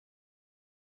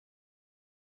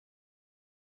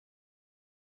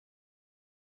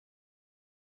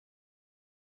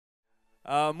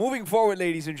Moving forward,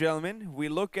 ladies and gentlemen, we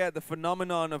look at the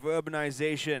phenomenon of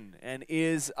urbanization and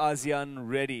is ASEAN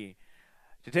ready?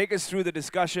 To take us through the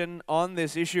discussion on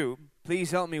this issue, please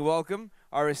help me welcome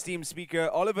our esteemed speaker,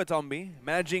 Oliver Tonby,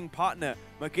 Managing Partner,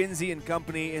 McKinsey &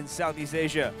 Company in Southeast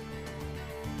Asia.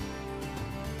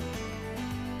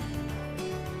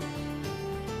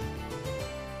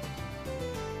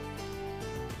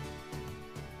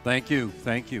 Thank you,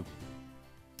 thank you.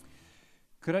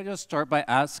 Could I just start by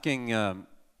asking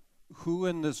who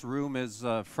in this room is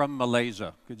from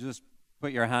Malaysia? Could you just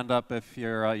put your hand up if you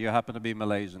happen to be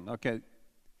Malaysian? Okay,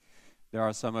 there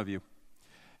are some of you.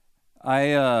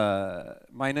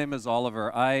 My name is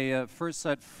Oliver. I first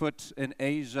set foot in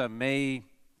Asia May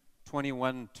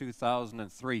 21,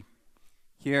 2003,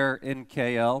 here in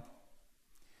KL.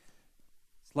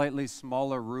 Slightly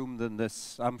smaller room than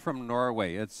this. I'm from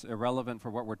Norway. It's irrelevant for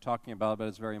what we're talking about, but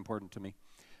it's very important to me.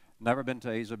 Never been to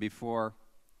Asia before.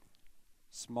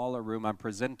 Smaller room. I'm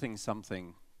presenting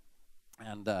something.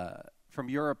 And from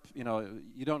Europe, you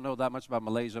don't know that much about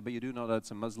Malaysia, but you do know that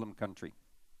it's a Muslim country.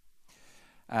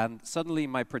 And suddenly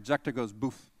my projector goes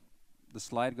boof. The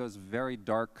slide goes very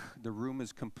dark. The room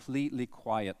is completely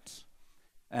quiet.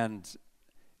 And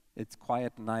it's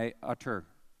quiet and I utter,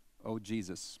 "Oh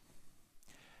Jesus."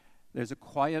 There's a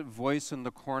quiet voice in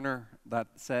the corner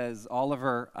that says,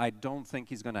 "Oliver, I don't think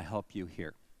he's going to help you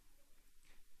here."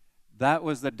 That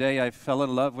was the day I fell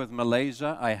in love with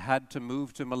Malaysia. I had to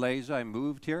move to Malaysia. I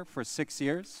moved here for 6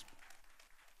 years.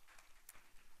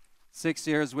 6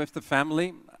 years with the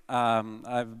family.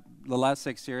 The last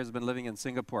 6 years I've been living in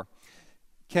Singapore.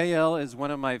 KL is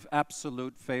one of my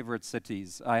absolute favorite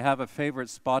cities. I have a favorite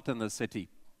spot in the city.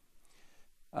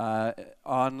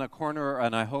 On the corner,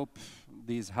 and I hope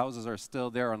these houses are still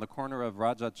there, on the corner of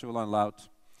Raja Chulan Laut,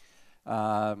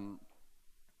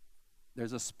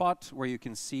 there's a spot where you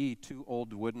can see two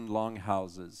old wooden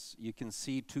longhouses. You can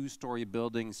see two-story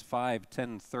buildings, 5,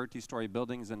 10, 30-story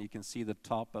buildings, and you can see the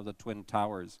top of the Twin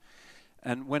Towers.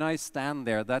 And when I stand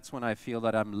there, that's when I feel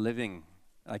that I'm living.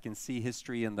 I can see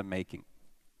history in the making.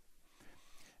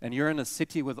 And you're in a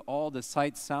city with all the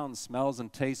sights, sounds, smells,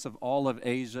 and tastes of all of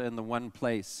Asia in the one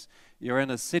place. You're in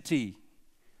a city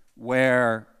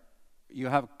where you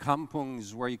have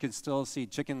kampungs where you can still see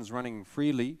chickens running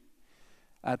freely.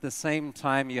 At the same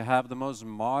time, you have the most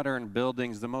modern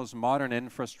buildings, the most modern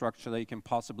infrastructure that you can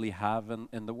possibly have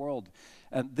in the world.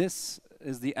 And this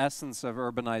is the essence of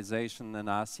urbanization in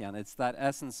ASEAN. It's that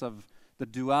essence of the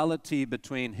duality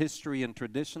between history and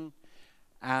tradition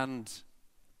and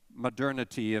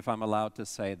modernity, if I'm allowed to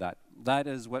say that. That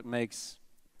is what makes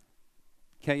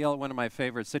KL one of my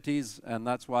favorite cities, and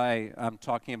that's why I'm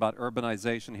talking about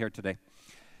urbanization here today.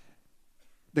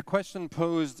 The question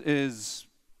posed is,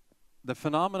 the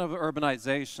phenomenon of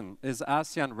urbanization, is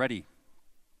ASEAN ready?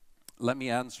 Let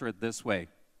me answer it this way.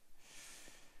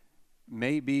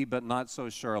 Maybe, but not so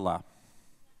sure, la.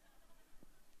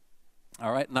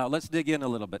 All right, now let's dig in a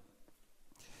little bit.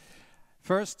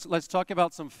 First, let's talk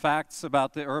about some facts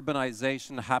about the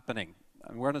urbanization happening.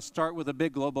 And we're going to start with a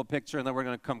big global picture, and then we're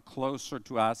going to come closer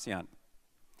to ASEAN. I'm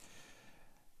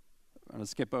going to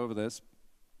skip over this.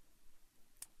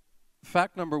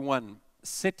 Fact number one.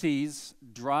 Cities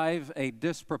drive a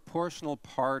disproportional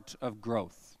part of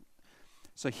growth.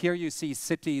 So here you see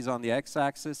cities on the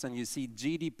x-axis and you see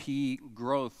GDP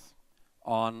growth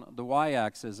on the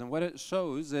y-axis. And what it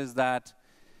shows is that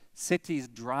cities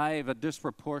drive a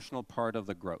disproportional part of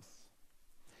the growth.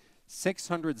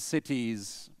 600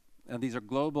 cities, and these are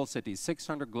global cities,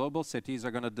 600 global cities are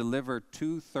going to deliver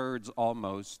 2/3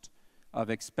 almost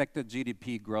of expected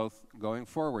GDP growth going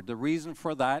forward. The reason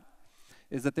for that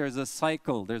is that there's a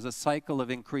cycle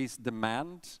of increased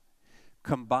demand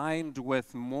combined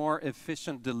with more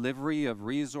efficient delivery of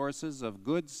resources, of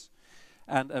goods,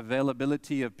 and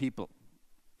availability of people.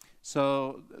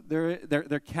 So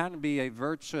there can be a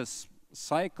virtuous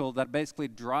cycle that basically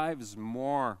drives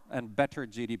more and better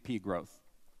GDP growth.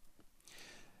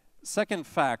 Second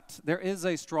fact, there is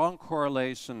a strong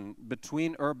correlation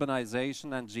between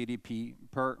urbanization and GDP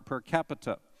per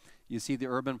capita. You see the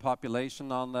urban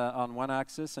population on one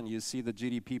axis, and you see the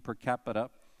GDP per capita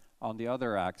on the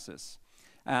other axis.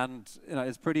 And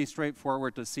it's pretty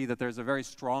straightforward to see that there's a very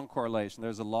strong correlation.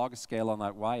 There's a log scale on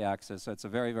that y-axis, so it's a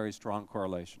very, very strong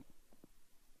correlation.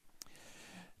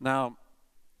 Now,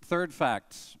 third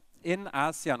fact, in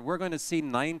ASEAN, we're going to see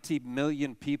 90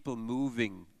 million people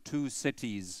moving to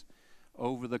cities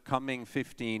over the coming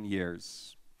 15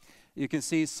 years. You can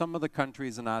see some of the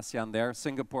countries in ASEAN there.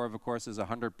 Singapore, of course, is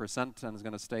 100% and is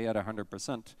going to stay at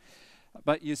 100%.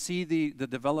 But you see the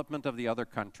development of the other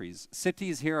countries.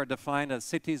 Cities here are defined as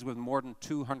cities with more than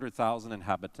 200,000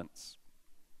 inhabitants.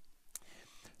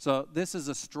 So this is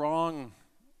a strong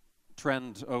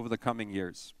trend over the coming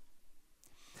years.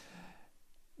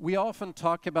 We often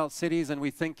talk about cities and we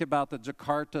think about the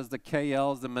Jakartas, the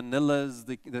KLs, the Manilas,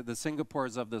 the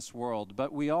Singapores of this world,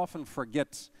 but we often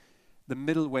forget the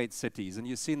middleweight cities. And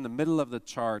you see in the middle of the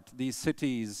chart, these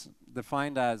cities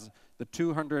defined as the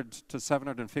 200 to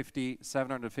 750,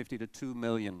 750 to 2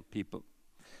 million people.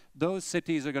 Those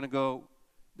cities are going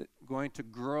to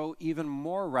grow even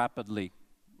more rapidly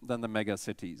than the mega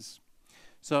cities.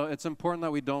 So it's important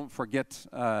that we don't forget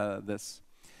this.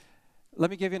 Let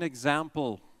me give you an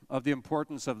example of the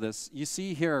importance of this. You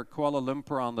see here Kuala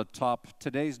Lumpur on the top.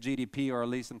 Today's GDP, or at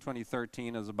least in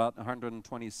 2013, is about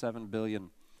 $127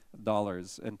 billion in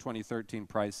 2013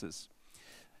 prices.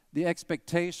 The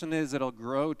expectation is it'll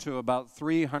grow to about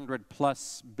 300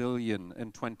 plus billion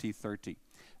in 2030.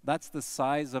 That's the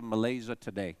size of Malaysia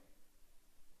today.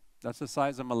 That's the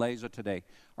size of Malaysia today.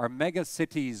 Our mega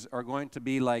cities are going to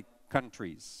be like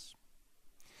countries.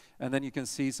 And then you can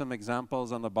see some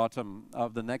examples on the bottom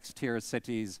of the next tier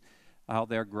cities, how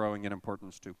they're growing in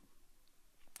importance too.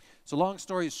 So long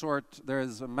story short, there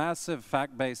is a massive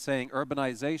fact base saying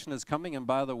urbanization is coming, and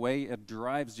by the way, it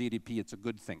drives GDP. It's a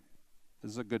good thing. This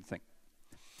is a good thing.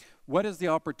 What is the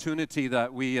opportunity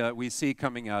that we see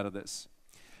coming out of this?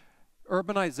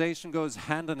 Urbanization goes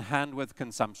hand in hand with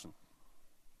consumption.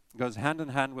 It goes hand in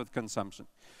hand with consumption.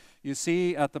 You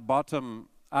see at the bottom,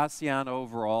 ASEAN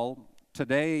overall,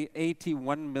 today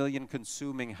 81 million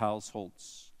consuming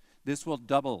households. This will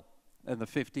double in the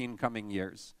 15 coming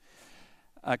years.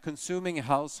 A consuming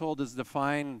household is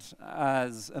defined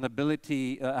as an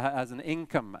ability, as an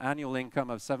income, annual income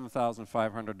of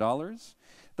 $7,500.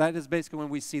 That is basically when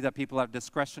we see that people have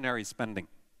discretionary spending.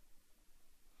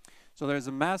 So there's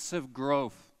a massive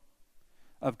growth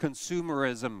of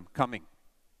consumerism coming.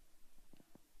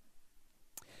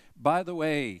 By the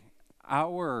way,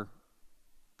 our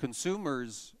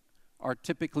consumers are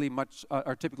typically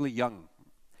young.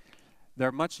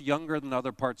 They're much younger than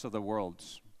other parts of the world.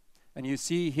 And you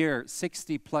see here,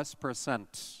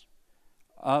 60+%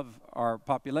 of our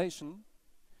population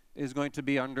is going to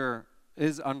be under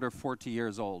 40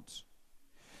 years old.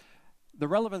 The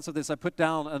relevance of this, I put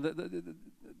down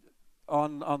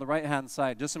on the right-hand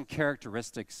side, just some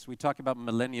characteristics. We talk about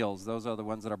millennials. Those are the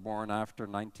ones that are born after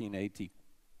 1980.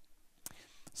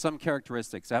 Some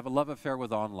characteristics. I have a love affair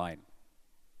with online.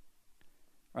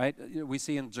 Right? We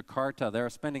see in Jakarta, they're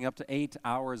spending up to 8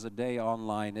 hours a day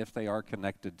online if they are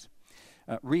connected.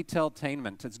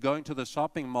 Retailtainment, it's going to the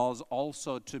shopping malls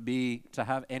also to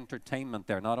have entertainment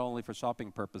there, not only for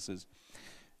shopping purposes.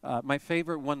 My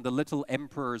favorite one, the little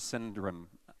emperor syndrome.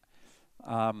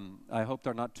 I hope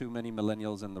there are not too many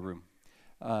millennials in the room.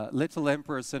 Little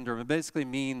emperor syndrome, it basically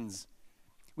means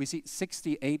we see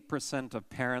 68% of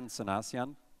parents in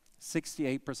ASEAN,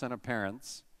 68% of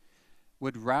parents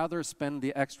would rather spend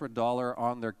the extra dollar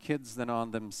on their kids than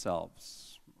on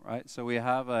themselves, right? So we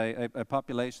have a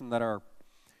population that are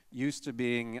used to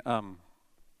being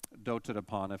doted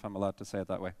upon, if I'm allowed to say it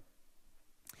that way.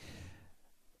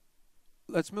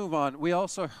 Let's move on. We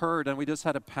also heard, and we just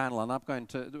had a panel, I'm not going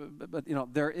to, but you know,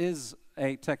 there is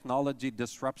a technology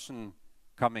disruption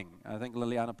coming. I think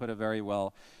Liliana put it very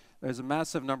well. There's a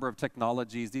massive number of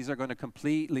technologies. These are going to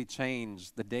completely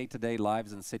change the day-to-day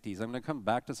lives in cities. I'm going to come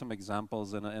back to some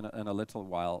examples in a little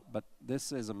while, but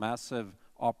this is a massive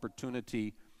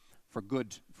opportunity for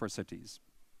good for cities.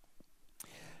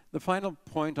 The final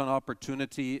point on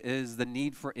opportunity is the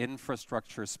need for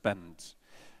infrastructure spend.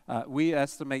 We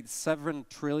estimate $7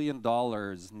 trillion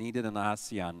needed in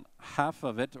ASEAN, half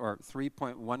of it, or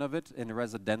 3.1 of it, in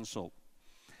residential.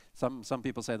 Some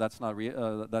people say that's not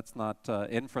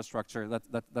infrastructure.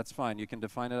 That's fine. You can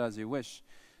define it as you wish.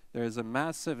 There is a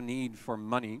massive need for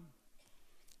money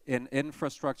in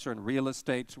infrastructure and real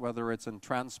estate, whether it's in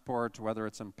transport, whether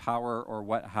it's in power, or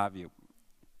what have you.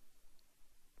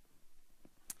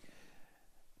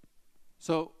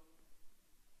 So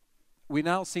we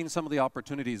now seen some of the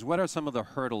opportunities. What are some of the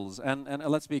hurdles? And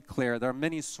let's be clear, there are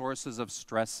many sources of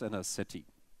stress in a city.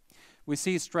 We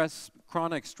see stress,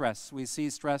 chronic stress. We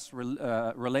see stress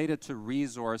related to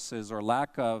resources or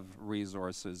lack of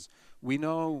resources. We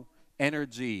know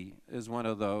energy is one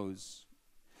of those.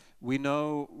 We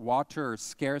know water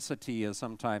scarcity is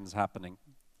sometimes happening.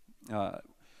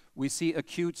 We see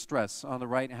acute stress on the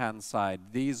right-hand side.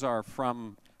 These are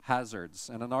from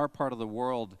hazards. And in our part of the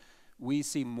world, we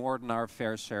see more than our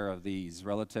fair share of these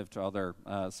relative to other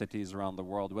cities around the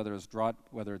world, whether it's drought,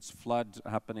 whether it's flood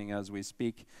happening as we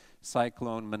speak.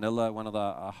 Cyclone Manila, one of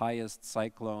the highest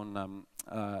cyclone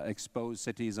exposed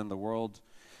cities in the world.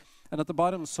 And at the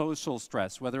bottom, social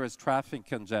stress, whether it's traffic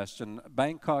congestion.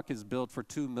 Bangkok is built for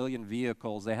 2 million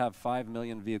vehicles. They have 5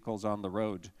 million vehicles on the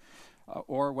road.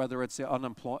 Or whether it's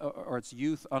it's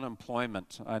youth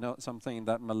unemployment. I know something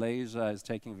that Malaysia is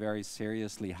taking very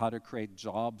seriously, how to create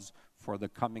jobs for the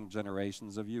coming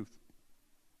generations of youth.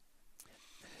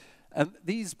 And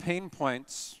these pain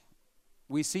points,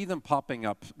 we see them popping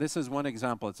up. This is one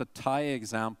example. It's a Thai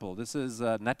example. This is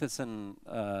netizen,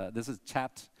 this is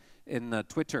chat in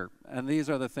Twitter. And these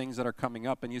are the things that are coming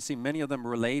up. And you see many of them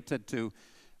related to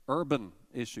urban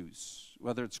issues,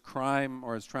 whether it's crime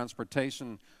or it's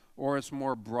transportation, or it's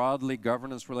more broadly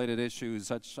governance-related issues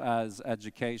such as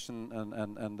education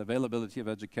and availability of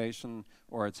education,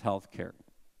 or it's healthcare.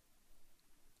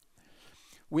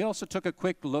 We also took a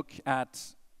quick look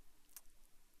at,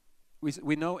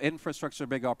 we know infrastructure is a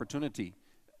big opportunity.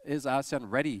 Is ASEAN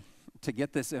ready to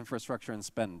get this infrastructure and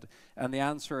spend? And the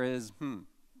answer is,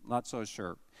 not so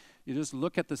sure. You just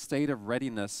look at the state of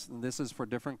readiness, and this is for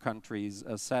different countries,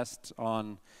 assessed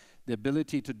on the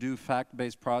ability to do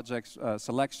fact-based projects,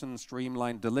 selection,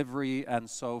 streamline delivery, and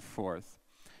so forth.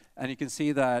 And you can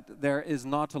see that there is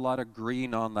not a lot of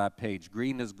green on that page.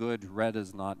 Green is good, red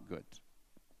is not good.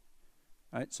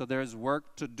 Right? So there's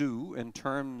work to do in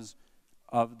terms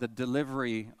of the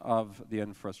delivery of the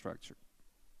infrastructure.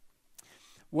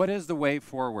 What is the way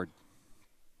forward?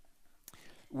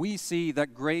 We see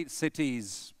that great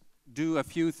cities do a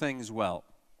few things well.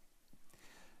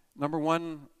 Number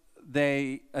one,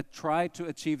 they try to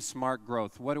achieve smart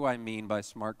growth. What do I mean by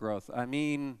smart growth? I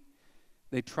mean,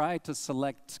 they try to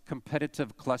select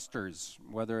competitive clusters,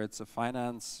 whether it's a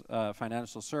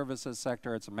financial services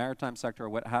sector, it's a maritime sector, or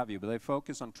what have you, but they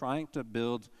focus on trying to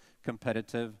build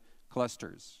competitive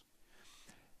clusters.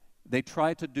 They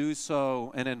try to do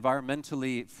so in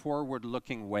environmentally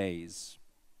forward-looking ways.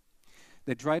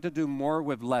 They try to do more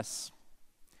with less.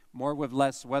 More with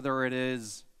less, whether it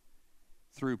is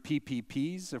through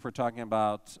PPPs, if we're talking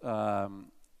about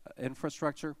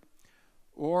infrastructure,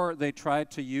 or they try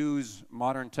to use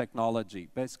modern technology,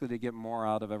 basically to get more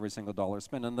out of every single dollar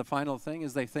spent. And the final thing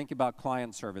is they think about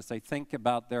client service. They think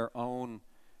about their own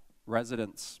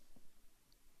residents.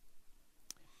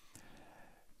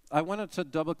 I wanted to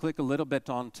double-click a little bit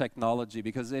on technology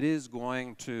because it is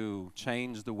going to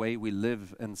change the way we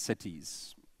live in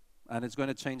cities, and it's going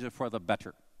to change it for the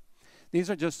better. These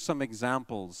are just some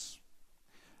examples.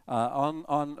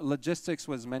 On logistics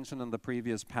was mentioned in the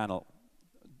previous panel.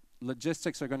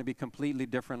 Logistics are going to be completely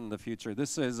different in the future.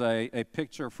 This is a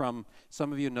picture from,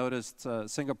 some of you noticed,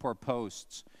 Singapore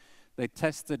Post. They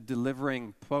tested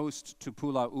delivering post to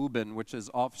Pulau Ubin, which is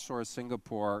offshore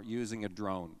Singapore, using a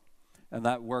drone. And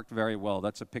that worked very well.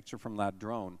 That's a picture from that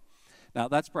drone. Now,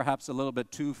 that's perhaps a little bit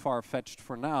too far-fetched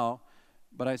for now,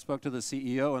 but I spoke to the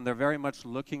CEO, and they're very much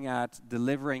looking at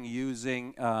delivering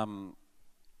using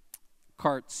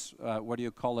carts, what do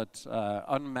you call it?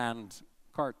 Unmanned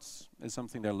carts is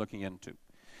something they're looking into.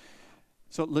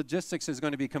 So logistics is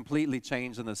going to be completely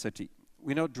changed in the city.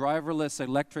 We know driverless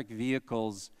electric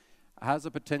vehicles has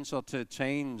the potential to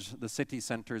change the city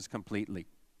centers completely.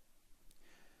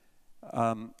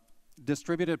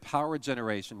 Distributed power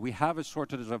generation. We have a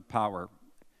shortage of power.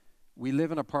 We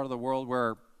live in a part of the world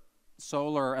where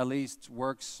solar at least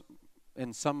works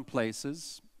in some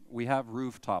places. We have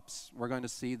rooftops. We're going to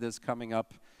see this coming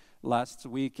up. Last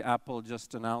week, Apple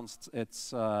just announced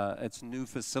its new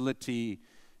facility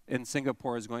in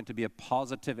Singapore is going to be a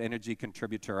positive energy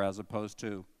contributor as opposed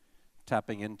to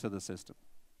tapping into the system.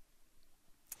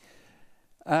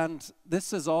 And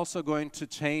this is also going to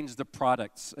change the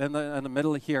products. In the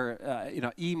middle here,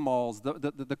 e-malls,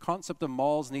 the concept of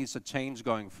malls needs to change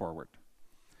going forward.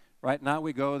 Right now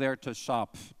we go there to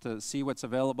shop, to see what's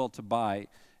available to buy.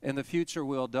 In the future,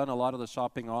 we'll have done a lot of the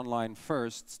shopping online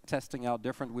first, testing out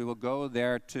different. We will go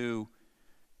there to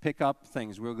pick up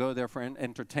things. We'll go there for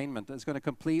entertainment. It's going to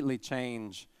completely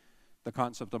change the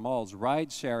concept of malls.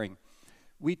 Ride sharing.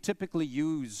 We typically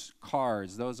use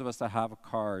cars, those of us that have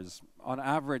cars, on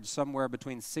average somewhere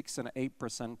between 6 and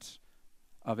 8%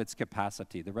 of its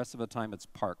capacity. The rest of the time it's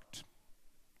parked.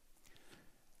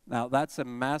 Now that's a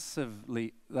massive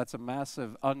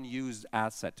unused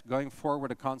asset. Going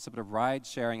forward, a concept of ride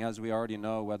sharing, as we already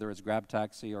know, whether it's Grab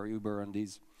Taxi or Uber and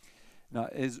these,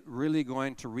 is really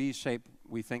going to reshape,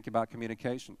 we think, about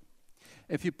communication.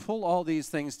 If you pull all these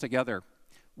things together,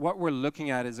 what we're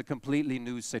looking at is a completely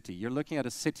new city. You're looking at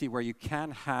a city where you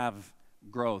can have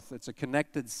growth. It's a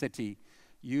connected city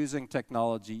using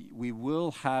technology. We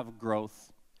will have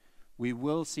growth. We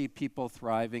will see people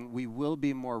thriving. We will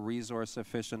be more resource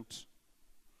efficient.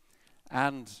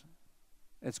 And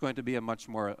it's going to be a much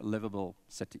more livable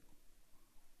city.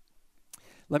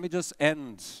 Let me just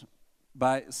end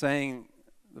by saying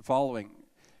the following.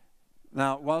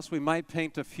 Now, whilst we might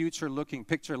paint a future-looking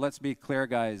picture, let's be clear,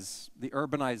 guys. The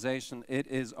urbanization, it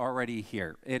is already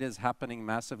here. It is happening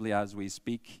massively as we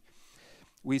speak.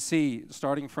 We see,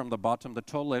 starting from the bottom, the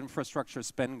total infrastructure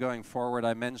spend going forward,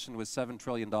 I mentioned, was $7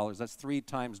 trillion. That's 3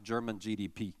 times German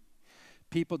GDP.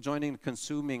 People joining the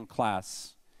consuming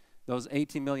class, those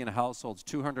 80 million households,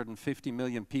 250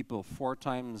 million people, 4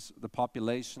 times the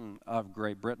population of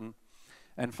Great Britain.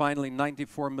 And finally,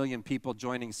 94 million people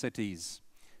joining cities.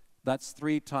 That's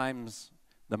 3 times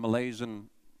the Malaysian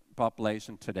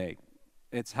population today.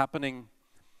 It's happening,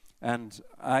 and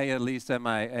I at least am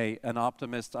an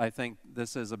optimist. I think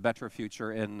this is a better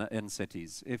future in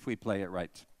cities, if we play it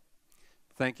right.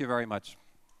 Thank you very much.